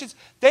of Galatians,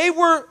 they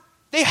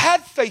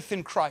had faith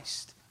in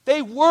Christ.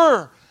 They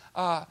were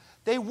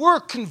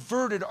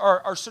converted,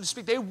 or so to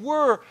speak. They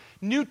were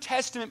New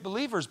Testament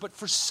believers, but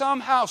for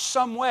somehow,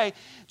 some way,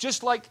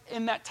 just like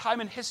in that time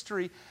in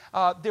history,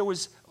 there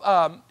was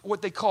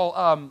what they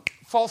call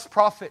false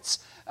prophets.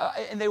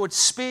 And they would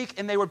speak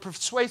and they would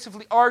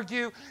persuasively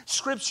argue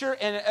Scripture,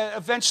 and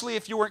eventually,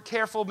 if you weren't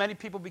careful, many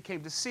people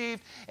became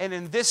deceived. And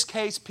in this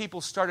case, people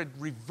started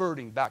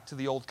reverting back to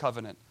the old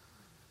covenant.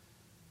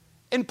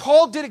 And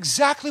Paul did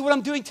exactly what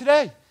I'm doing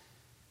today.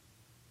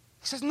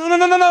 He says, no,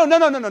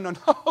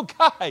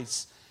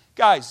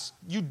 guys,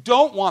 you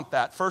don't want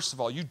that, first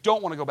of all. You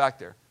don't want to go back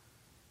there.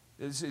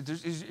 This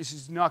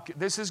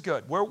is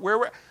good.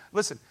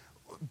 Listen,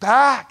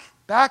 back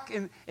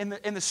in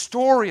the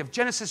story of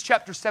Genesis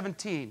chapter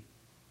 17,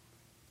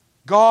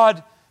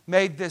 God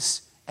made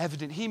this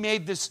evident. He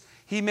made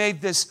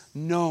this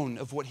known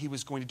of what he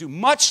was going to do,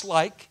 much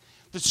like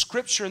the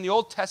Scripture in the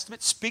Old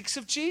Testament speaks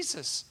of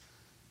Jesus.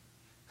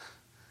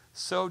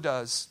 So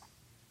does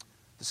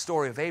the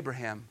story of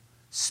Abraham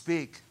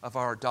speak of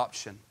our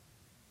adoption.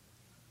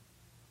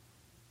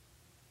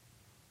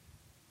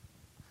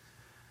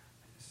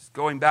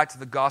 Going back to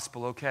the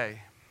gospel,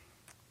 okay.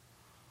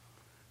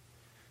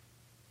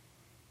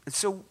 And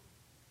so,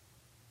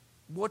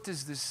 what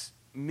does this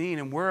mean,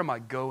 and where am I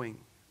going?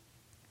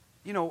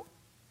 You know,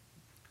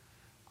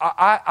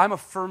 I'm a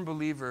firm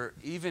believer,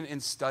 even in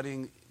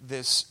studying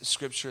this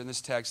scripture and this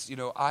text, you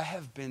know, I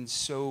have been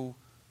so,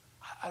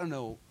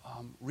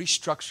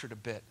 restructured a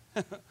bit.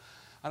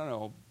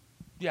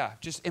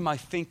 Just in my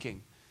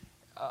thinking,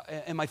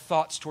 and my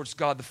thoughts towards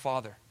God the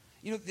Father.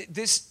 You know,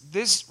 this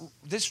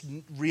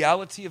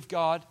reality of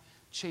God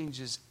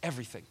changes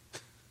everything.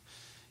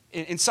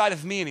 Inside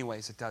of me,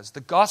 anyways, it does.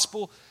 The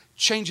gospel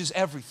changes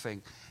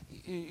everything.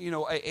 You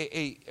know,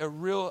 a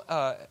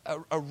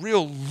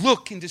real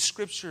look into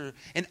Scripture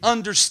and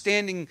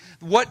understanding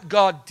what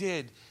God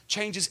did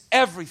changes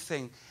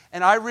everything.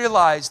 And I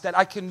realize that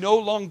I can no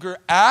longer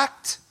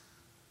act,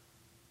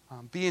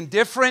 be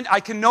indifferent. I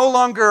can no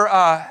longer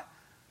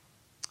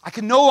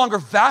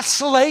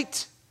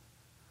vacillate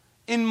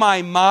in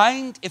my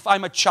mind if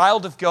I'm a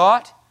child of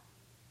God,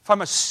 if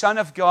I'm a son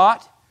of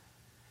God,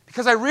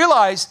 because I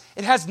realize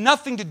it has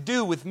nothing to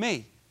do with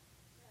me.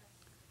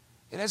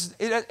 This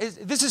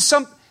is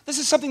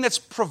something that's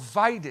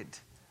provided.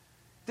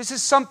 This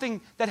is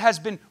something that has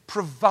been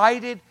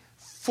provided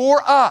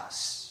for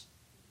us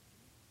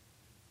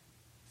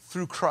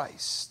through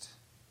Christ.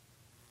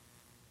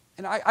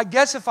 And I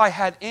guess if I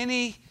had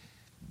any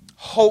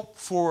hope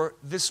for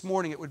this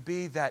morning, it would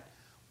be that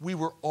we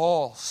were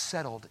all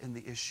settled in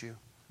the issue.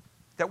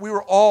 That we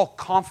were all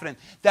confident.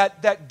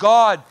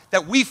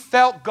 That we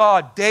felt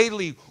God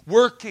daily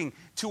working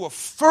to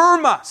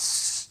affirm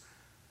us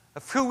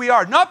of who we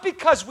are. Not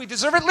because we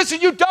deserve it.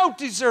 Listen, you don't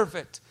deserve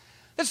it.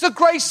 It's the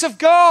grace of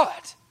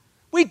God.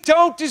 We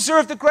don't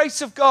deserve the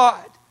grace of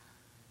God.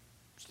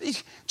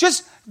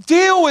 Just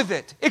deal with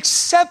it.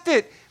 Accept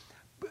it.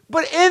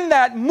 But in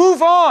that,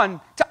 move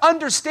on to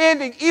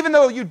understanding, even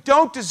though you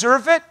don't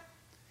deserve it,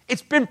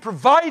 it's been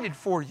provided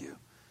for you.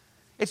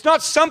 It's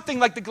not something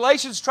like the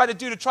Galatians try to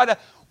do, to try to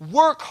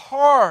work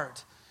hard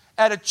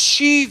at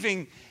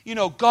achieving,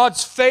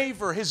 God's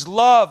favor, His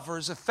love, or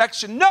His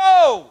affection.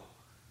 No!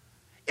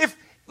 If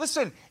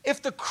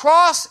the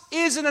cross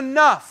isn't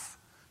enough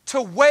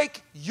to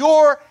wake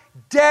your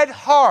dead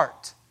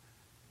heart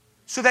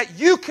so that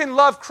you can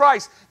love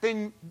Christ,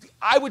 then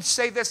I would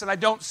say this, and I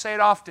don't say it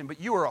often, but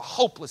you are a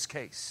hopeless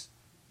case.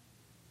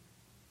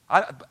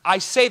 I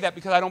say that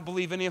because I don't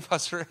believe any of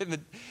us are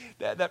in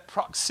that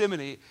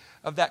proximity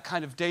of that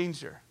kind of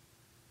danger.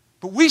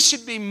 But we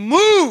should be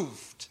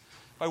moved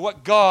by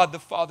what God the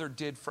Father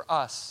did for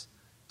us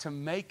to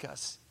make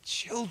us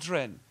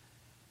children,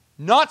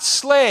 not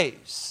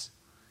slaves,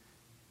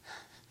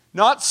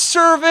 not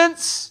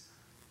servants.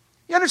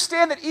 You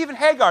understand that even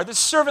Hagar, this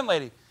servant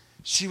lady,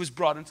 she was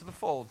brought into the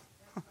fold.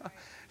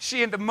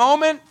 She, in the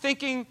moment,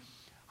 thinking,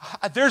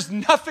 there's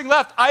nothing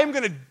left. I am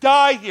going to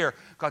die here.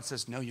 God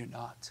says, no, you're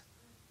not.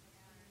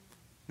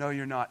 No,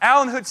 you're not.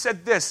 Alan Hood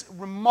said this,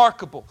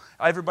 remarkable.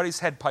 Everybody's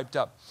head piped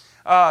up.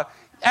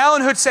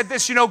 Alan Hood said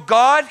this,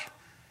 God,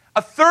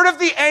 a third of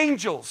the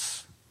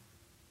angels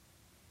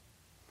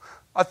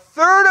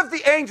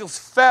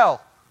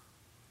fell.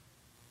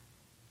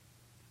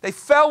 They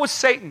fell with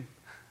Satan.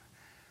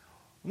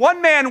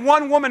 One man,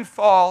 one woman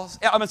falls.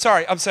 I'm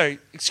sorry.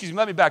 Excuse me,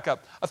 let me back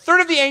up. A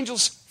third of the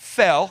angels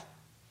fell,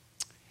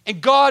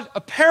 and God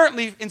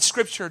apparently in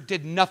Scripture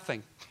did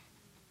nothing.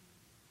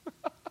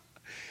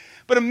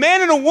 But a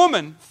man and a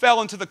woman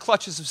fell into the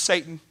clutches of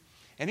Satan,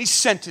 and he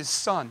sent his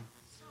son.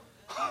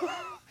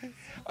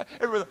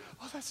 Everybody,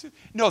 that's it.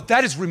 No,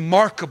 that is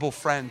remarkable,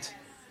 friend.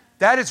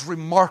 That is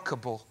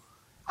remarkable.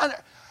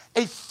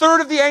 A third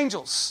of the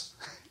angels,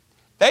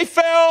 they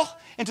fell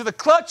into the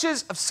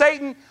clutches of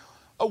Satan.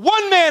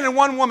 One man and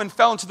one woman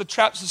fell into the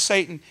traps of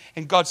Satan,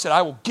 and God said,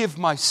 I will give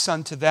my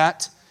son to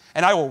that,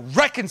 and I will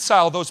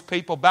reconcile those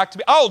people back to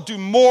me. I will do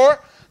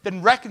more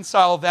than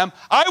reconcile them.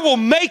 I will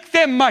make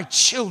them my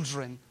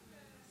children.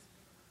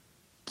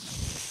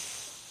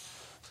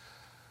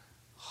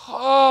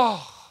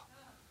 Oh,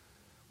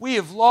 we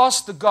have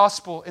lost the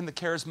gospel in the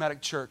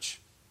charismatic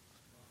church.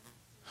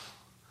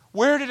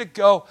 Where did it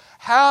go?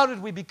 How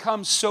did we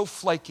become so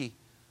flaky?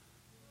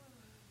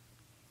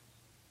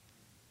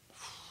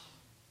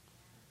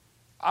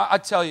 I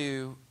tell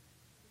you,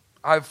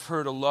 I've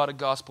heard a lot of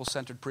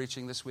gospel-centered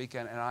preaching this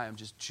weekend, and I am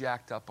just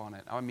jacked up on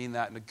it. I mean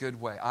that in a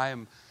good way. I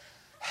am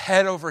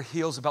head over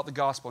heels about the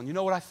gospel. And you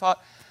know what I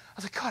thought? I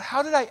was like, God,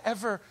 how did I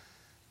ever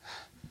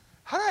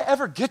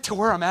get to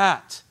where I'm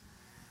at?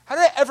 How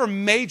did I ever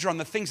major on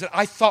the things that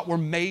I thought were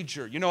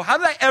major? You know, how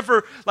did I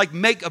ever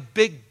make a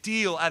big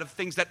deal out of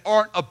things that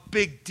aren't a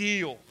big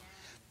deal?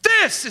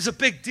 This is a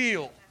big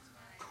deal.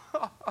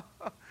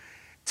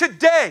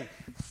 Today,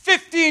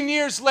 15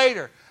 years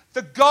later,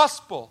 the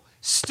gospel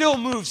still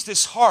moves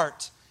this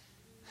heart.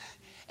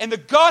 And the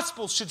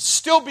gospel should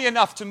still be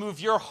enough to move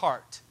your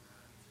heart.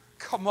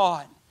 Come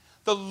on.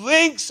 The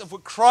links of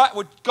what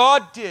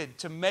God did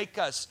to make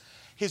us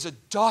his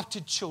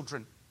adopted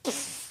children,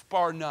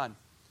 bar none,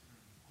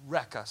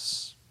 wreck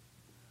us.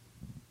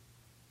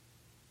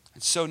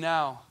 And so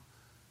now,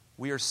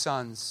 we are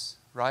sons,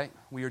 right?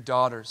 We are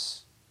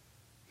daughters.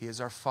 He is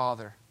our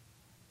Father.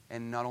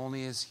 And not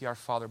only is he our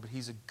Father, but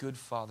he's a good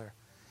Father.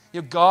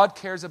 You know, God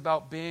cares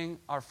about being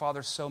our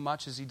Father so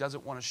much as he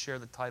doesn't want to share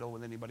the title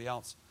with anybody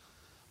else.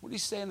 What did he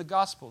say in the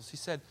Gospels? He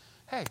said,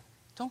 hey,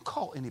 don't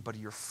call anybody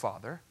your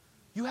Father.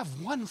 You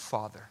have one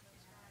Father,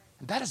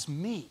 and that is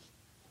me.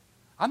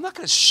 I'm not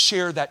going to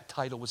share that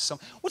title with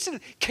someone. What's in a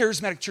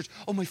charismatic church?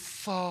 Oh, my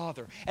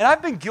Father. And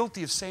I've been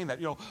guilty of saying that,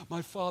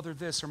 my Father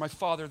this or my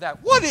Father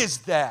that. What is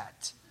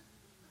that?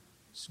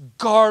 It's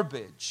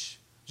garbage.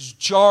 It's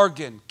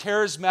jargon.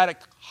 Charismatic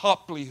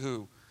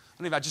hopply-hoo.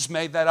 I just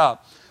made that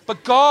up.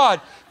 But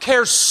God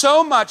cares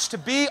so much to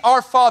be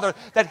our Father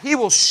that he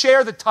will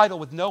share the title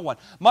with no one,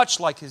 much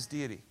like his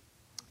deity,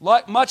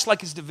 much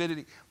like his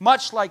divinity,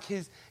 much like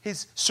his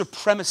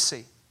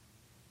supremacy.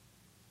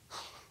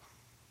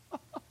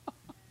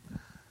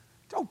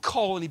 Don't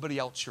call anybody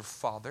else your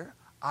Father.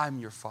 I'm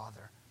your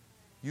Father.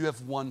 You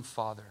have one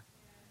Father,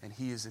 and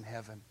he is in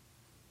heaven.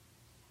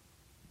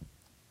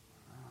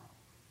 Oh.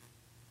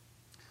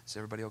 Is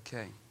everybody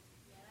okay?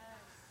 Yes.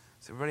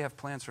 Does everybody have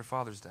plans for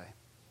Father's Day?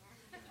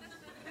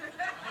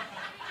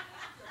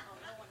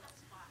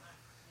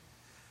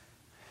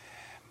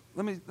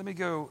 Let me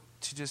go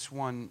to just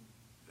one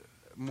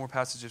more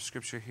passage of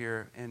Scripture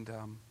here and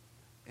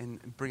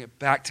bring it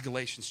back to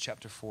Galatians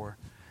chapter 4.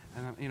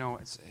 And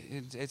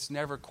it's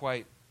never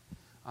quite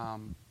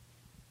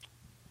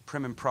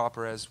prim and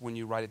proper as when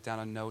you write it down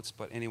on notes.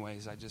 But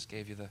anyways, I just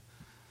gave you the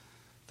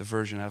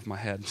version out of my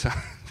head.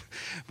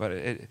 But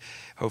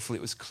hopefully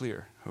it was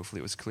clear.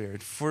 Hopefully it was clear.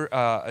 For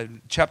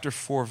chapter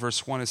 4,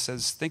 verse 1, it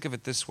says, think of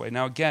it this way.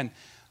 Now again,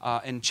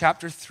 in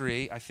chapter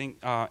 3, I think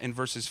in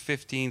verses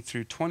 15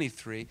 through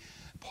 23,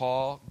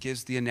 Paul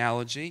gives the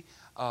analogy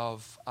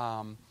of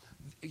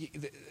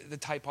the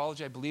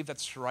typology, I believe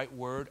that's the right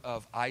word,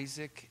 of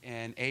Isaac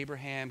and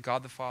Abraham,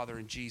 God the Father,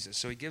 and Jesus.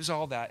 So he gives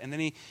all that, and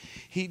then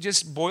he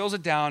just boils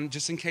it down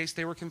just in case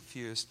they were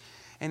confused.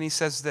 And he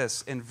says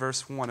this in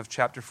verse 1 of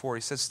chapter 4.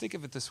 He says, think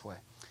of it this way.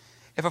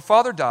 If a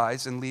father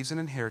dies and leaves an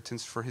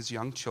inheritance for his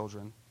young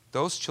children,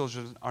 those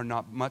children are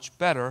not much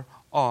better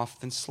off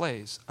than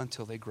slaves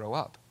until they grow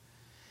up.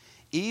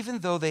 Even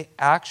though they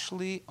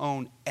actually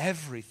own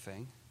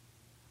everything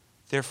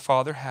their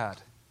father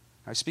had.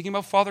 Now, speaking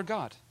about Father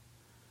God,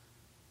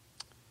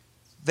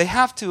 they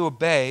have to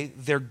obey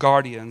their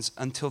guardians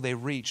until they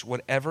reach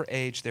whatever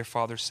age their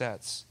father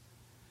sets.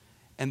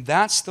 And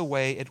that's the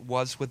way it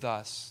was with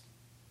us.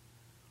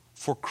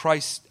 For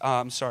Christ,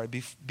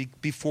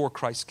 before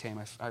Christ came.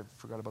 I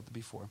forgot about the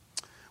before.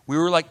 We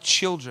were like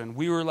children.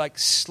 We were like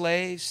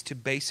slaves to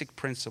basic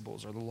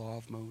principles or the law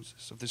of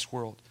Moses of this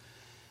world.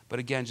 But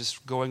again,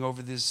 just going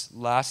over these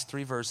last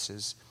 3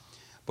 verses.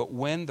 But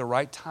when the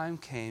right time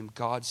came,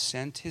 God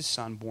sent his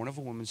son, born of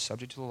a woman,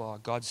 subject to the law.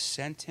 God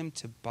sent him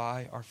to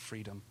buy our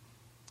freedom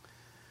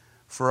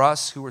for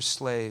us who were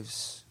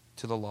slaves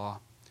to the law,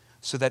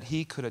 so that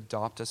he could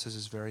adopt us as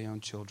his very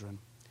own children.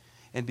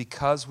 And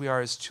because we are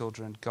his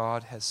children,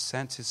 God has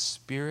sent the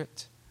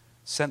Spirit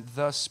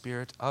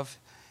of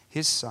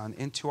his Son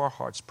into our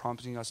hearts,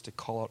 prompting us to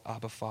call out,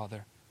 Abba,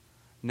 Father.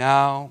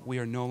 Now we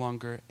are no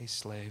longer a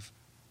slave,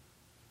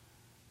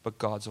 but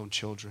God's own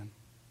children.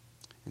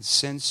 And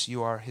since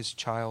you are his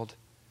child,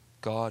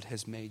 God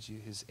has made you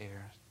his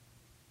heir.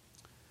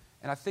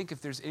 And I think if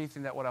there's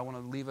anything that what I want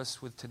to leave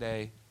us with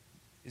today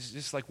is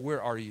just like,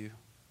 where are you?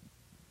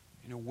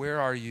 Where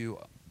are you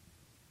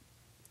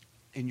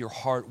in your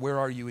heart? Where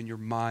are you in your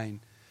mind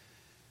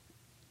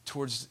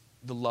towards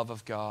the love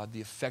of God,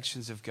 the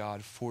affections of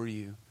God for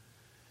you?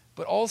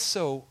 But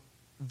also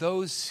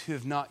those who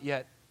have not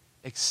yet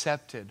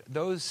accepted,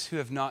 those who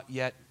have not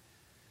yet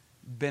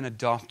been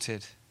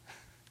adopted.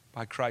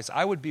 by Christ.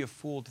 I would be a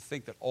fool to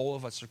think that all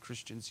of us are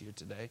Christians here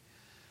today.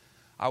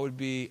 I would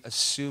be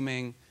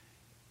assuming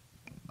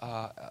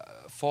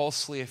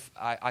falsely if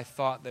I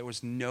thought there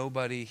was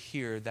nobody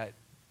here that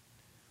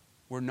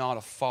were not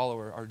a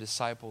follower or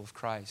disciple of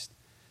Christ.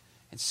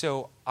 And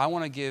so I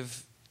want to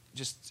give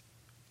just,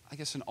 I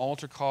guess, an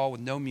altar call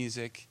with no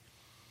music.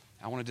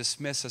 I want to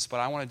dismiss us, but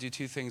I want to do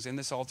two things. In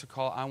this altar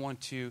call, I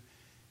want to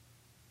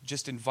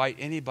just invite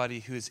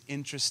anybody who is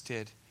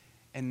interested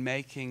in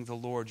making the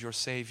Lord your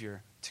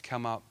Savior to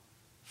come up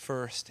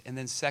first. And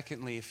then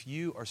secondly, if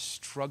you are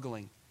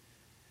struggling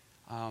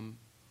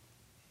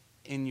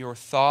in your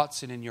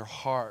thoughts and in your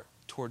heart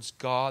towards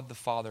God the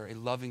Father, a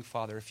loving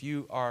Father, if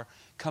you are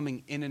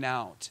coming in and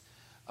out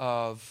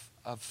of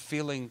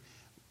feeling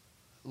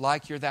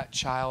like you're that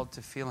child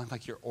to feeling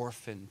like you're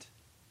orphaned.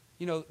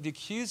 You know, the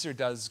accuser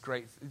does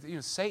great. You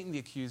know, Satan the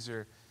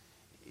accuser,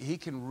 he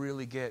can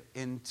really get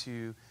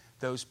into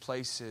those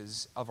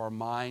places of our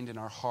mind and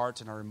our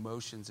heart and our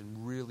emotions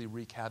and really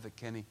wreak havoc,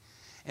 can he?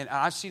 And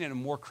I've seen it in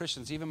more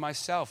Christians, even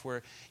myself,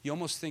 where you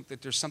almost think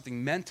that there's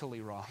something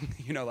mentally wrong.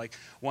 You know, like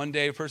one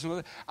day a person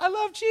will, I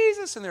love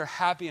Jesus, and they're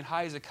happy and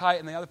high as a kite,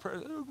 and the other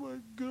person, oh my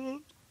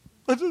God,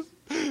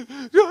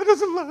 God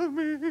doesn't love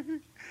me.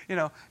 You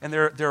know, and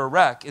they're a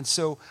wreck. And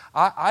so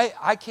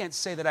I can't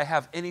say that I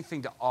have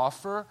anything to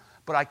offer,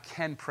 but I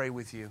can pray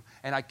with you,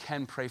 and I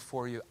can pray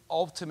for you.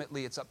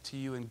 Ultimately, it's up to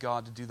you and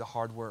God to do the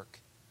hard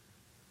work.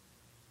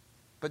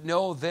 But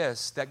know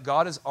this, that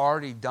God has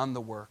already done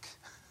the work.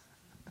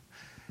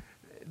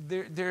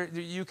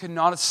 You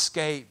cannot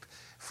escape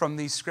from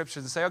these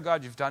scriptures and say, oh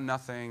God, you've done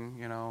nothing,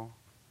 you know.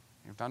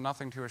 You've done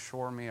nothing to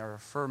assure me or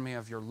affirm me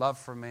of your love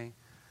for me.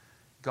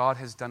 God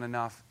has done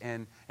enough,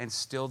 and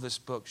still this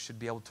book should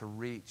be able to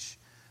reach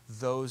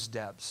those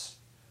depths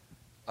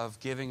of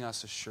giving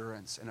us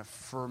assurance and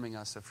affirming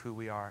us of who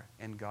we are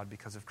in God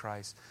because of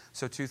Christ.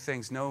 So two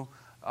things, no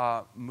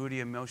moody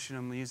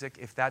emotional music.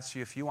 If that's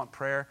you, if you want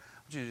prayer, I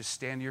want you to just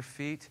stand to your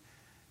feet,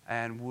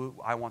 and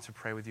I want to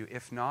pray with you.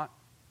 If not,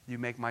 you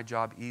make my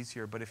job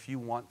easier. But if you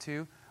want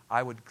to,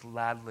 I would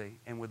gladly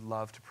and would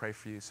love to pray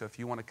for you. So if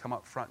you want to come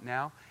up front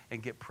now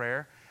and get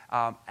prayer,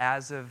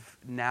 as of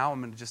now,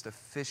 I'm going to just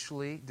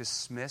officially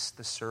dismiss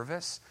the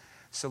service.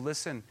 So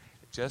listen,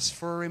 just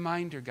for a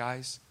reminder,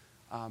 guys,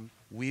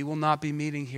 we will not be meeting here.